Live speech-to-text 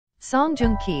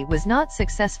Songjoongki was not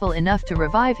successful enough to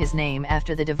revive his name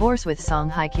after the divorce with Song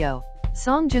Hye Kyo.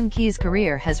 Songjoongki's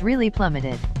career has really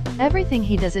plummeted. Everything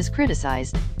he does is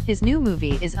criticized. His new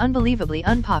movie is unbelievably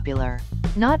unpopular.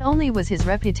 Not only was his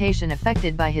reputation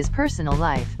affected by his personal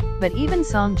life, but even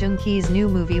Songjoongki's new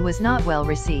movie was not well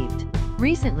received.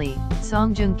 Recently,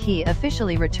 Songjoongki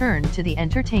officially returned to the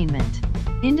entertainment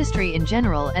industry in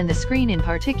general and the screen in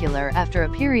particular after a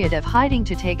period of hiding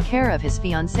to take care of his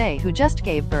fiancée who just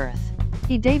gave birth.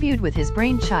 He debuted with his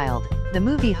brainchild, the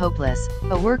movie Hopeless,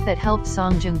 a work that helped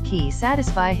Songjoongki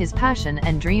satisfy his passion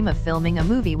and dream of filming a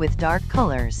movie with dark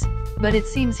colors. But it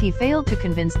seems he failed to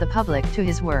convince the public to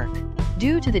his work.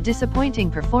 Due to the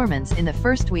disappointing performance in the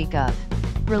first week of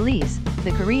release,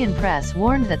 the Korean press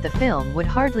warned that the film would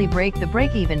hardly break the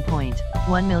break-even point,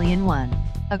 1 million won.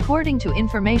 According to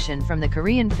information from the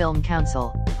Korean Film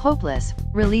Council, Hopeless,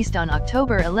 released on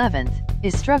October 11th,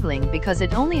 is struggling because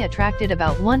it only attracted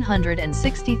about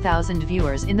 160,000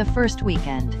 viewers in the first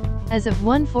weekend. As of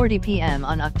 1:40 p.m.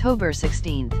 on October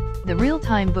 16th, the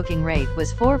real-time booking rate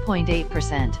was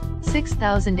 4.8%,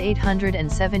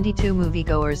 6,872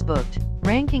 moviegoers booked,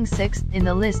 ranking 6th in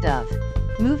the list of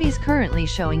movies currently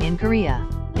showing in Korea.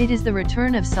 It is the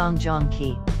return of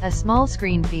Songjoongki, a small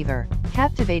screen fever,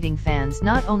 captivating fans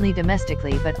not only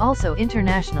domestically but also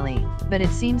internationally, but it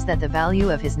seems that the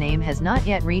value of his name has not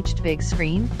yet reached big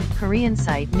screen, Korean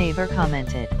site Naver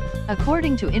commented.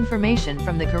 According to information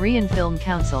from the Korean Film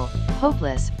Council,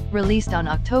 Hopeless, released on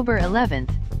October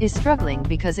 11th, is struggling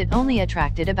because it only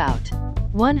attracted about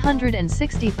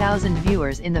 160,000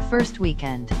 viewers in the first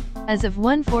weekend. As of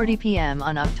 1:40 p.m.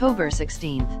 on October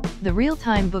 16th, the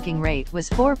real-time booking rate was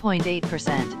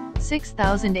 4.8%,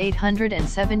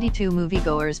 6,872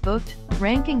 moviegoers booked,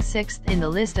 ranking 6th in the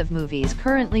list of movies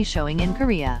currently showing in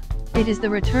Korea. It is the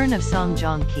return of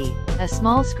Songjoongki, a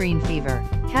small screen fever,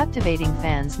 captivating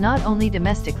fans not only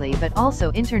domestically but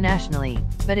also internationally,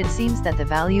 but it seems that the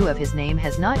value of his name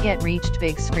has not yet reached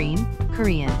big screen,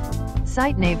 Korean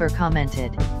site Naver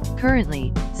commented.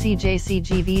 Currently,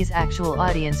 CJCGV's actual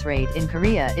audience rate in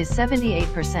Korea is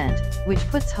 78%, which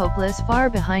puts Hopeless far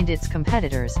behind its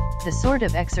competitors, The Sort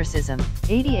of Exorcism,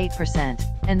 88%,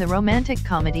 and the romantic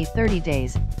comedy 30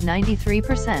 Days,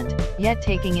 93%, yet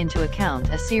taking into account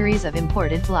a series of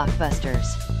imported blockbusters.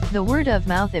 The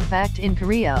word-of-mouth effect in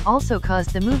Korea also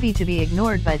caused the movie to be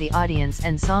ignored by the audience,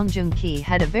 and Songjoongki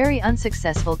had a very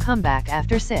unsuccessful comeback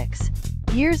after 6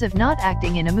 years of not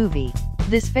acting in a movie.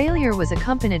 This failure was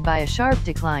accompanied by a sharp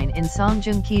decline in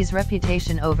Songjoongki's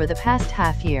reputation over the past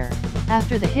half-year.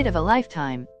 After the hit of a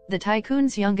lifetime, The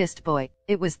Tycoon's Youngest Boy,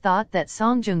 it was thought that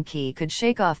Songjoongki could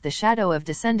shake off the shadow of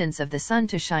Descendants of the Sun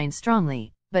to shine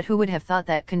strongly, but who would have thought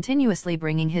that continuously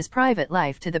bringing his private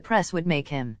life to the press would make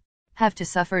him have to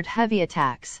suffer heavy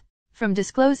attacks. From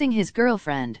disclosing his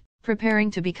girlfriend, preparing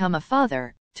to become a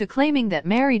father, to claiming that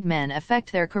married men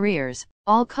affect their careers,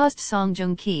 all caused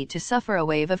Songjoongki to suffer a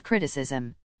wave of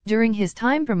criticism. During his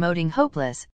time promoting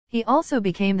Hopeless, he also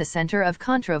became the center of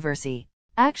controversy.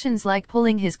 Actions like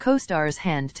pulling his co-star's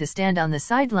hand to stand on the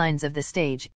sidelines of the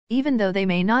stage, even though they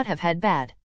may not have had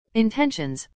bad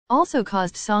intentions, also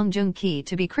caused Songjoongki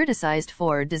to be criticized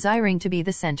for desiring to be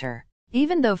the center.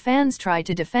 Even though fans try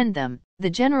to defend them, the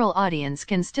general audience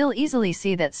can still easily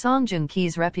see that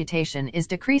Songjoongki's reputation is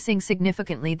decreasing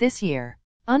significantly this year.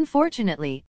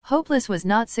 Unfortunately, Hopeless was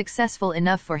not successful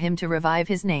enough for him to revive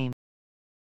his name.